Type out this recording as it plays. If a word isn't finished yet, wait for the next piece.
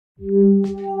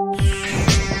Everyone.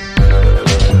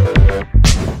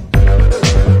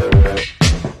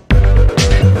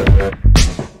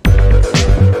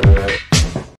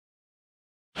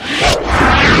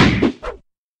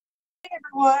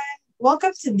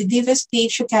 Welcome to the Diva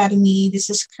Stage Academy. This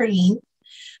is Kareen.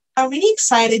 I'm really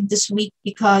excited this week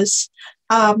because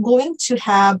I'm going to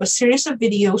have a series of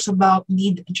videos about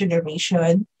lead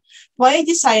generation. Why I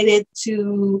decided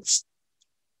to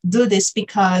do this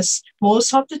because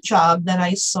most of the job that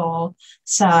I saw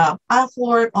sa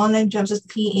Upwork, Online Jobs at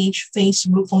PH,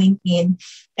 Facebook, LinkedIn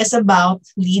is about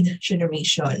lead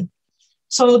generation.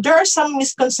 So there are some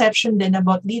misconceptions then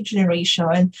about lead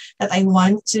generation that I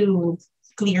want to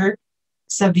clear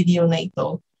sa video na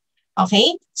ito.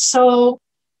 Okay? So,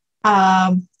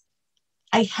 I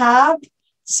have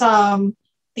some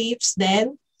tips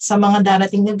then sa mga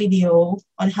darating na video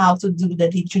on how to do the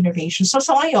lead generation. So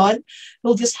ngayon,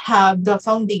 we'll just have the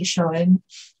foundation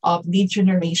of lead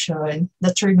generation,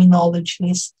 the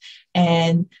terminologies,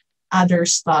 and other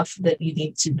stuff that you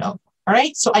need to know. All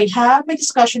right, so I have my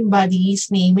discussion buddy. His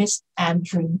name is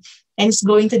Andrew, and he's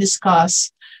going to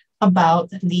discuss about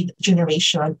lead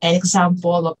generation, an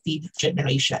example of lead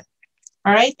generation.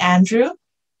 All right, Andrew,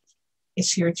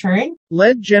 it's your turn.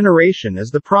 Lead generation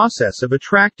is the process of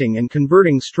attracting and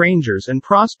converting strangers and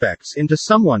prospects into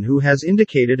someone who has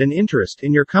indicated an interest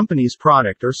in your company's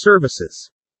product or services.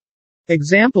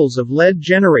 Examples of lead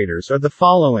generators are the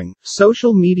following: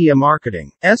 social media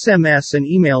marketing, SMS and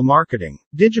email marketing,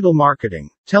 digital marketing,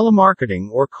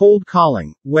 telemarketing or cold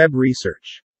calling, web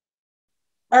research.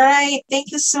 All right,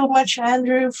 thank you so much,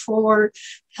 Andrew, for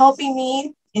helping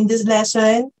me in this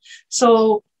lesson.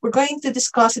 So we're going to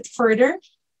discuss it further.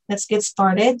 Let's get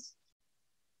started.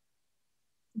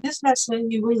 This lesson,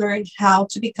 you will learn how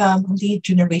to become a lead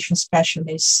generation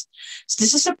specialist. So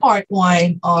this is a part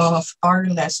one of our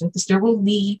lesson because there will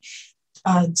be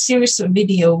a series of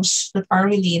videos that are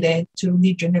related to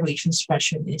lead generation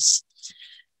specialists.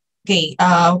 Okay,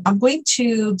 I'm going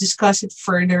to discuss it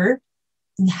further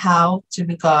on how to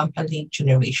become a lead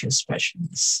generation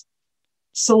specialist.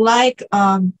 So like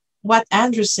what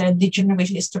Andrew said, lead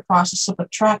generation is the process of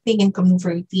attracting and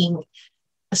converting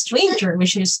a stranger,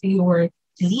 which is your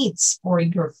leads or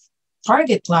your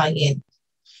target client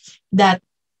that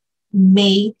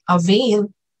may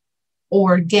avail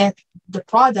or get the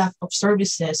product of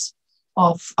services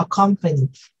of a company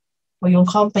or yung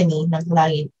company ng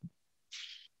client.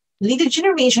 Lead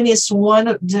generation is one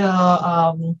of the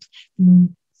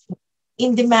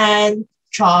in-demand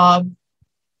job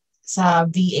sa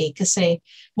VA kasi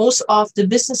most of the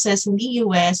businesses in the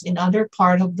US and other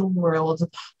part of the world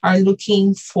are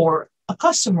looking for a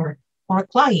customer or a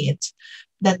client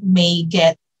that may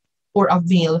get or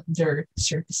avail their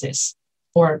services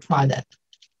or product.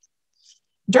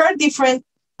 There are different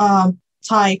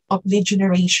type of lead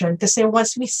generation kasi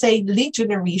once we say lead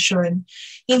generation,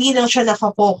 hindi lang siya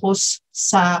nakafocus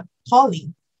sa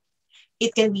calling.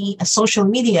 It can be a social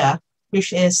media,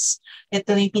 which is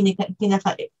ito yung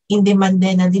pinaka-in-demand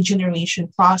din na lead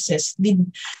generation process.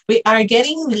 We are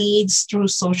getting leads through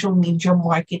social media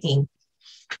marketing.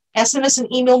 SMS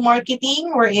and email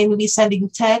marketing, wherein we sending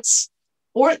text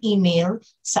or email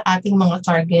sa ating mga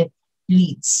target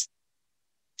leads.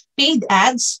 Paid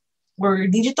ads, or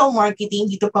digital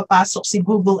marketing, dito papasok si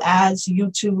Google Ads,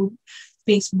 YouTube,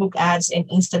 Facebook ads, and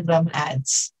Instagram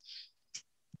ads.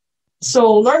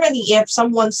 So normally, if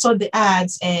someone saw the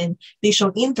ads and they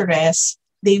show interest,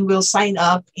 they will sign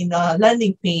up in a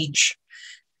landing page.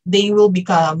 They will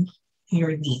become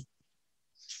your lead.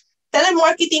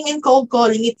 Telemarketing and cold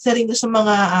calling, isa rin sa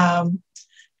mga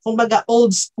kumbaga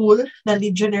old school na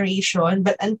lead generation.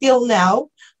 But until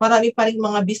now, marami pa rin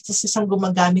mga businesses ang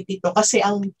gumagamit ito kasi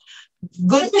ang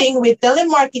good thing with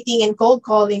telemarketing and cold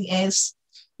calling is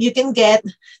you can get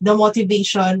the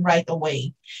motivation right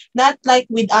away. Not like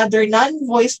with other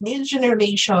non-voice lead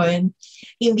generation,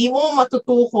 hindi mo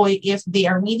matutukoy if they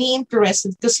are really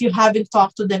interested because you haven't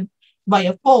talked to them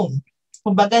via phone.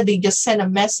 Kumbaga, they just send a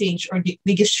message or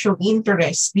they just show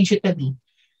interest digitally.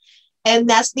 And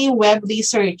lastly, web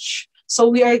research. So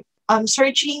we are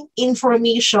searching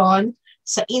information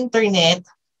sa internet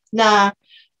na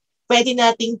pwede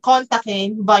nating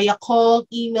kontakin via call,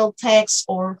 email, text,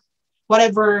 or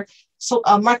whatever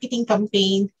marketing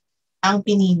campaign ang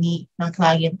pinili ng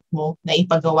client mo na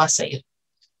ipagawa sa iyo.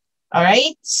 All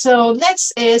right? So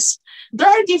next is,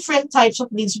 there are different types of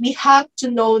leads. We have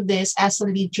to know this as a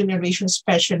lead generation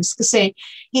specialist kasi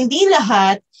hindi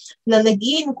lahat na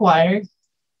nag-i-inquire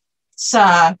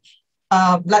sa,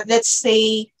 let's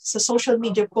say, sa social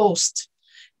media post,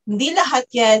 hindi lahat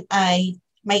yan ay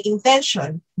may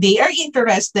intention. They are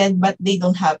interested, but they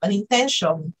don't have an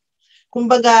intention.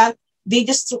 Kumbaga, they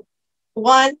just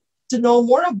want to know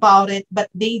more about it, but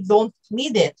they don't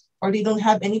need it or they don't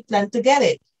have any plan to get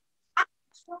it.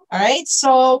 All right,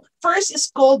 so first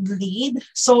is called lead.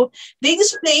 So they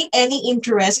display any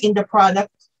interest in the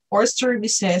product or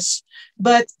services,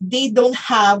 but they don't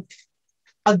have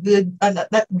a good,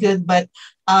 not good, but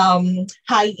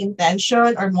high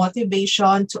intention or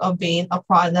motivation to obtain a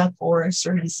product or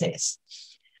services.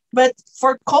 But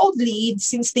for cold leads,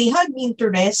 since they have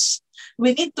interest,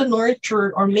 we need to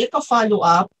nurture or make a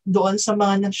follow-up doon sa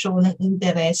mga nag-show ng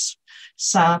interest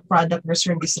sa product or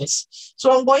services. So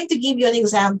I'm going to give you an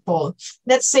example.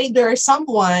 Let's say there is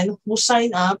someone who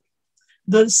signed up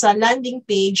doon sa landing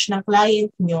page ng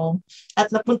client nyo at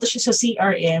napunta siya sa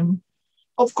CRM.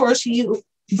 Of course,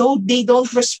 though they don't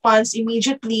respond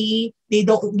immediately, you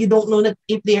don't know that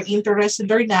if they're interested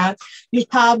or not, you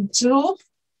have to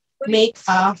make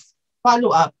a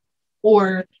follow-up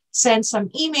or send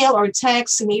some email or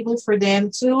text enable for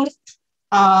them to,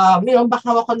 baka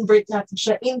ma-convert natin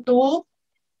siya into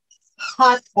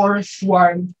hot or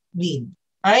warm lead.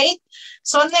 Alright?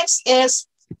 So next is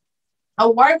a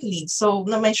warm lead. So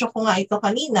na-mention ko nga ito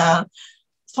kanina.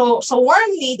 So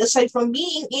warm lead, aside from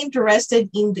being interested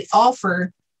in the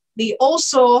offer, they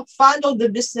also follow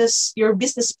your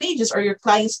business pages or your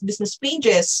client's business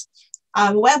pages,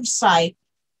 website,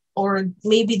 or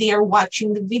maybe they are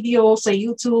watching the video sa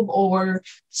YouTube or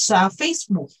sa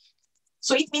Facebook.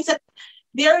 So it means that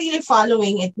they are really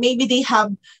following it. Maybe they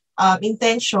have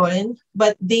intention,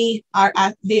 but they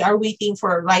are waiting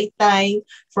for a right time,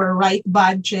 for a right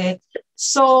budget.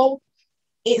 So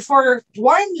for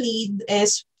warm lead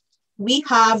is we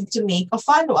have to make a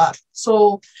follow-up.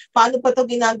 So paano pa ito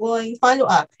ginagawang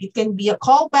follow-up? It can be a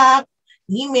callback,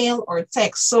 email, or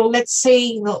text. So let's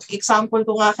say, example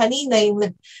ko nga kanina,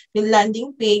 yung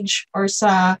landing page or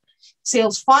sa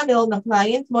sales funnel ng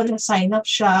client mo, na-sign up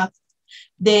siya,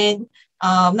 then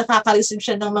nakaka-receive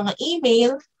siya ng mga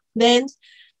email, then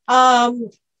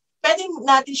pwede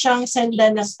natin siyang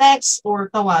sendan ng text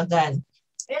or tawagan.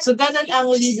 So ganun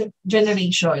ang lead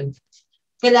generation.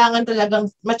 Kailangan talagang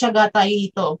matyaga tayo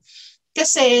dito.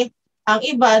 Kasi ang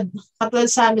iba, katulad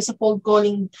sa amin sa cold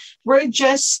calling, we're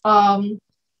just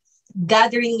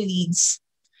gathering leads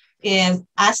and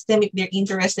ask them if they're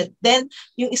interested. Then,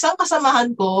 yung isang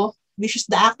kasamahan ko, which is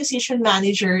the acquisition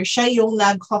manager, siya yung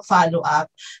nag-follow up,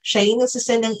 siya yung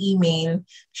nagsasend ng email,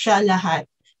 siya lahat.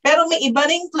 Pero may iba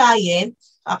ring client,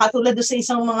 katulad sa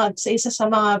isa sa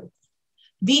mga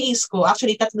VAs ko,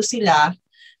 actually tatlo sila,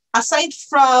 aside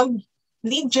from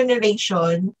lead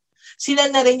generation, sila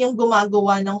na rin yung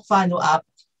gumagawa ng follow-up.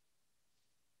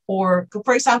 Or,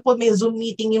 for example, may Zoom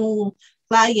meeting yung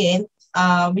client,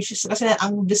 which is kasi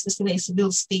ang business nila is real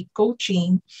estate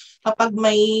coaching. Kapag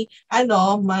may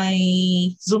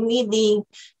Zoom meeting,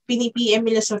 pini-PM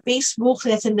nila sa Facebook,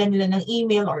 sinasendan nila ng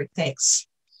email or text.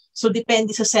 So,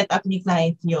 depende sa setup ni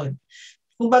client yun.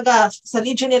 Kumbaga, sa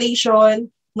lead generation,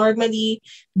 normally,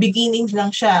 beginning lang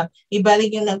siya. Iba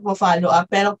rin yung nagpo-follow up.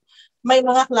 Pero, may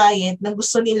mga client na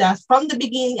gusto nila from the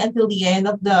beginning until the end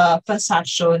of the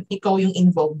transaction, ikaw yung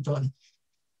involved doon.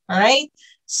 Alright?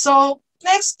 So,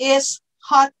 next is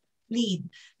hot lead.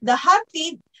 The hot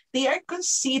lead, they are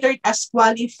considered as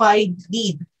qualified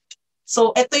lead.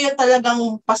 So, ito yung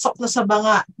talagang pasok na sa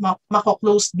banga,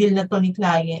 mako-close deal na to ni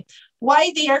client.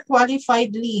 Why they are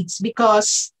qualified leads?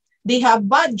 Because they have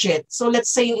budget. So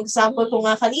let's say yung example ko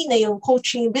nga kanina, yung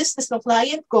coaching business ng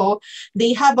client ko,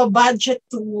 they have a budget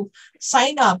to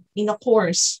sign up in a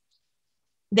course.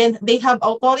 Then they have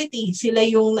authority. Sila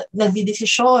yung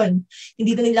nagdidesisyon.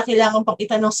 Hindi na nila kailangan pang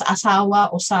itanong sa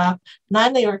asawa o sa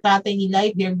nanay or tatay nila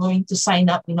if they're going to sign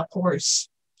up in a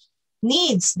course.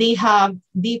 Needs.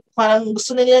 Parang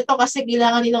gusto na nila ito kasi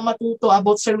kailangan nilang matuto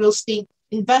about sa real estate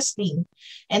investing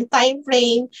and time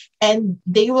frame, and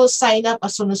they will sign up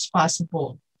as soon as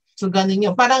possible. So, ganun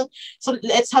yun. So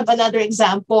let's have another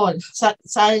example.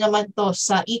 Saan naman to?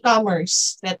 Sa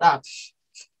e-commerce setup.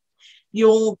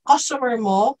 Yung customer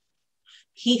mo,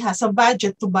 he has a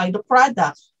budget to buy the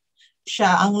product.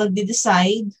 Siya ang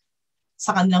nagde-decide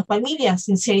sa kanilang pamilya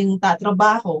since siya yung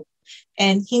tatrabaho.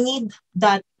 And he need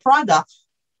that product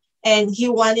and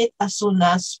he want it as soon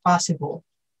as possible.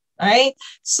 Alright,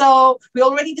 so we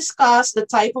already discussed the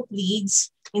type of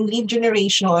leads in lead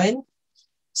generation.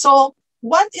 So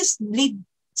what is lead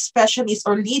specialist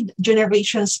or lead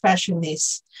generation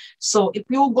specialist? So if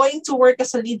you're going to work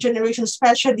as a lead generation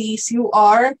specialist, you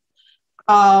are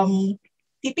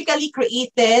typically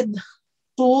created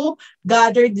to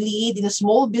gather lead in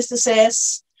small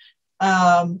businesses,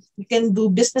 You can do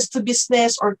business to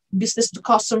business or business to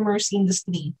customers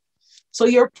industry. So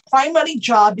your primary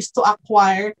job is to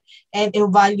acquire and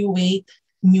evaluate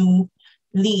new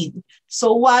lead.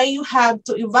 So why you have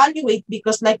to evaluate?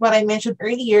 Because like what I mentioned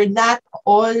earlier, not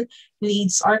all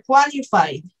leads are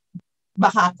qualified.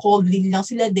 Baka cold lead lang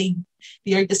sila, they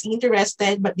are just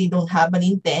interested but they don't have an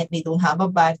intent, they don't have a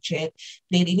budget,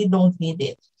 they really don't need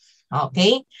it.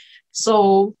 Okay,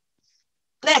 so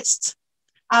next.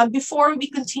 Before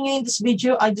we continue in this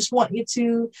video, I just want you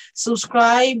to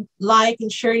subscribe, like,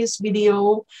 and share this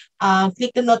video.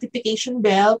 Click the notification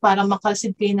bell para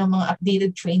makareceive kayo ng mga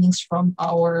updated trainings from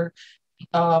our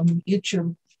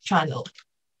YouTube channel.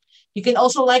 You can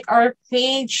also like our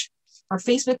page, our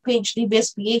Facebook page,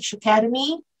 DBSPH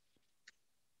Academy,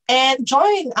 and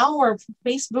join our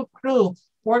Facebook group,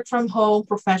 Work From Home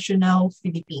Professional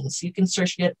Philippines. You can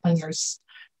search it on your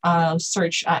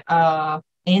search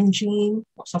engine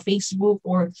sa Facebook,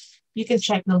 or you can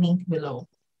check the link below.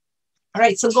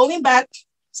 Alright, so going back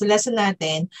sa lesson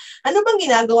natin, ano bang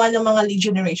ginagawa ng mga lead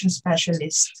generation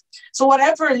specialists? So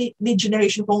whatever lead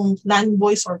generation, kung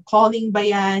non-voice or calling ba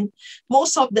yan,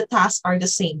 most of the tasks are the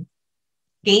same.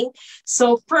 Okay,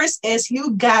 so first is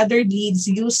you gather leads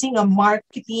using a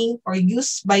marketing or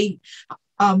used by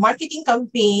marketing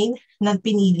campaign na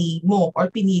pinili mo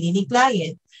or pinili ni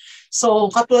client.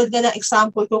 So, katulad nga ng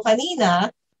example ko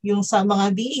kanina, yung sa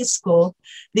mga VAs ko,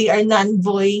 they are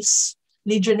non-voice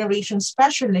lead generation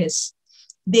specialists.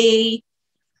 They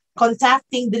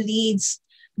contacting the leads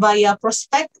via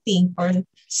prospecting or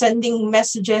sending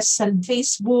messages sa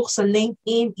Facebook, sa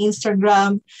LinkedIn,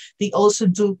 Instagram. They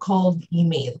also do cold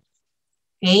email.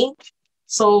 Okay?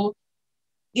 So,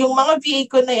 yung mga VA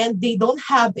ko na yan, they don't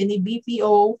have any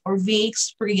BPO or VA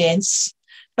experience,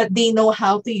 but they know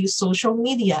how to use social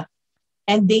media.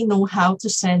 And they know how to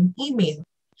send email.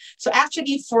 So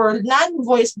actually, for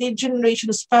non-voice lead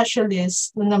generation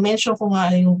specialists, na na-mention ko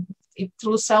nga yung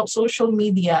through social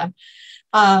media,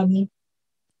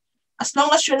 as long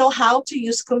as you know how to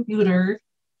use computer,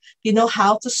 you know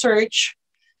how to search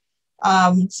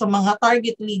sa mga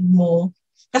target lead mo.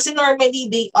 Kasi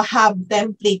normally, they have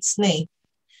templates na eh.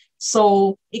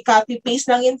 So,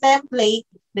 i-copy-paste lang yung template,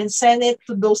 then send it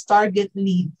to those target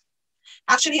lead.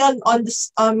 Actually,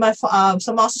 sa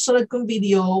mga susunod kong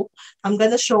video, I'm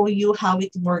gonna show you how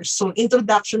it works. So,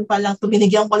 introduction pa lang,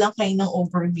 binigyan ko lang kayo ng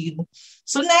overview.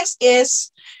 So, next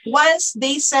is, once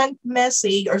they send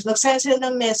message or nag-send sila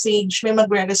ng message, may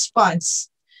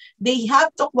magre-response. They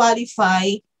have to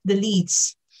qualify the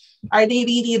leads. Are they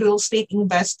really real estate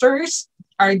investors?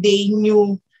 Are they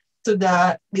new to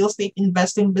the real estate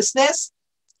investing business?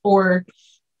 Or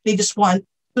they just want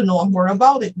to know more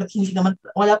about it, but hindi naman,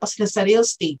 wala pa sila sa real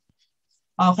estate.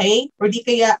 Okay? Or di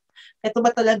kaya, ito ba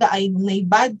talaga ay may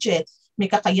budget, may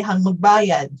kakayahang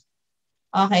magbayad.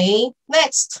 Okay?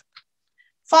 Next,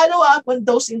 follow up on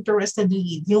those interested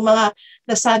lead. Yung mga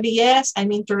nasabi, yes,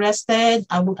 I'm interested,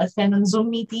 I will attend on Zoom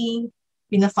meeting,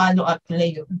 pina-follow up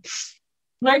nila yun.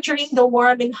 Nurturing the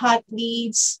warm and hot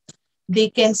leads, they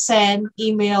can send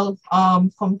email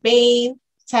campaign,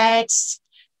 text,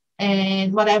 and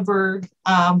whatever,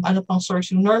 ano pang source.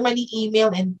 Normally,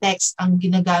 email and text ang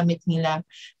ginagamit nila.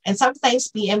 And sometimes,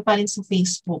 PM pa rin sa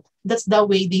Facebook. That's the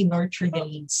way they nurture the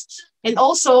leads. And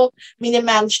also,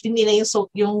 minimanage din nila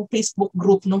yung Facebook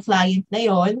group ng client na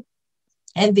yon.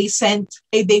 And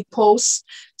they post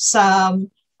some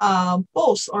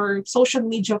posts or social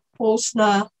media posts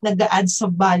na nag-a-add sa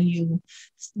value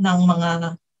ng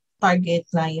mga target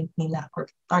client nila or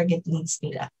target leads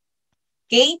nila.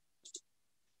 Okay?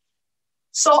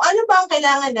 So, ano ba ang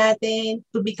kailangan natin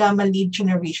to become a lead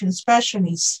generation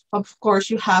specialist? Of course,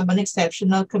 you have an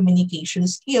exceptional communication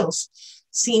skills.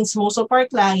 Since most of our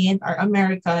clients are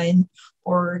American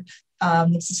or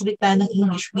nagsasalita ng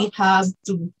English, we have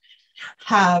to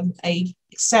have a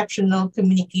exceptional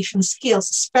communication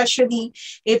skills, especially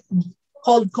if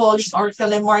cold calling or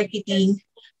telemarketing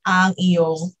ang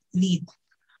iyong lead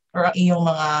or ang iyong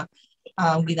mga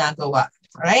ginagawa.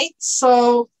 Alright?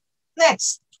 So,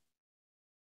 next.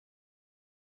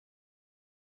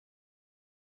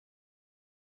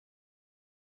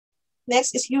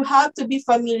 Next is you have to be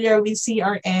familiar with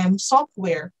CRM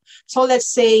software. So let's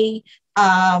say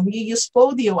you use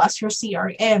Podio as your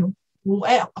CRM. Kung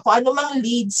ano mang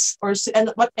leads or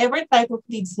whatever type of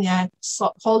leads niya,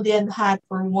 so cold and hot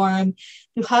or warm,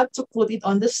 you have to put it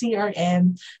on the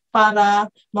CRM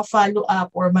para ma-follow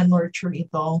up or ma-nurture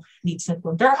itong leads na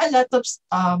ito. There are a lot of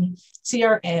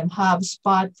CRM,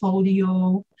 HubSpot,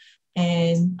 Podio,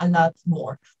 and a lot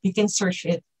more. You can search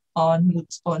it on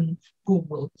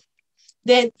Google.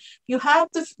 Then, you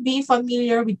have to be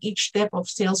familiar with each step of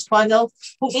sales funnel.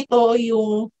 Kung ito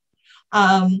yung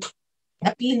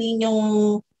napili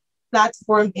yung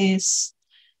platform is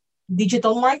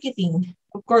digital marketing.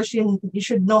 Of course, you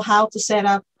should know how to set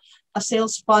up a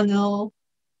sales funnel.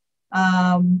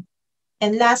 And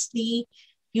lastly,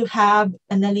 you have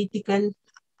analytical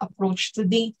approach to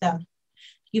data.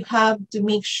 You have to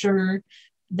make sure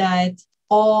that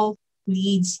all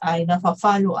leads ay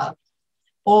nafa-follow up.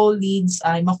 All leads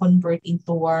ay ma-convert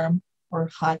into warm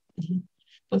or hot lead.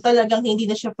 Kung talagang hindi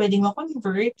na siya pwedeng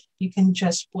ma-convert, you can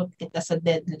just put it as a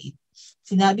dead lead.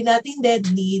 Sinabi natin dead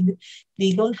lead,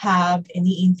 they don't have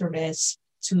any interest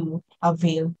to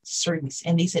avail service.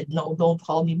 And they said, no, don't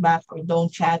call me back or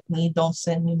don't chat me, don't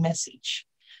send me message.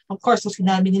 Of course, kung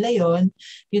sinabi nila yon,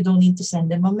 you don't need to send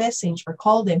them a message or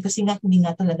call them kasi nga hindi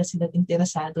nga talaga sila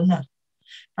interesado na.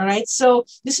 Alright, so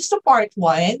this is the part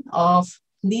 1 of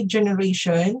lead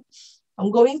generation.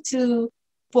 I'm going to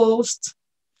post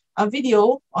a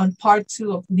video on part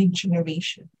 2 of lead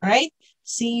generation. Alright,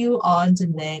 see you on the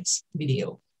next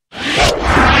video.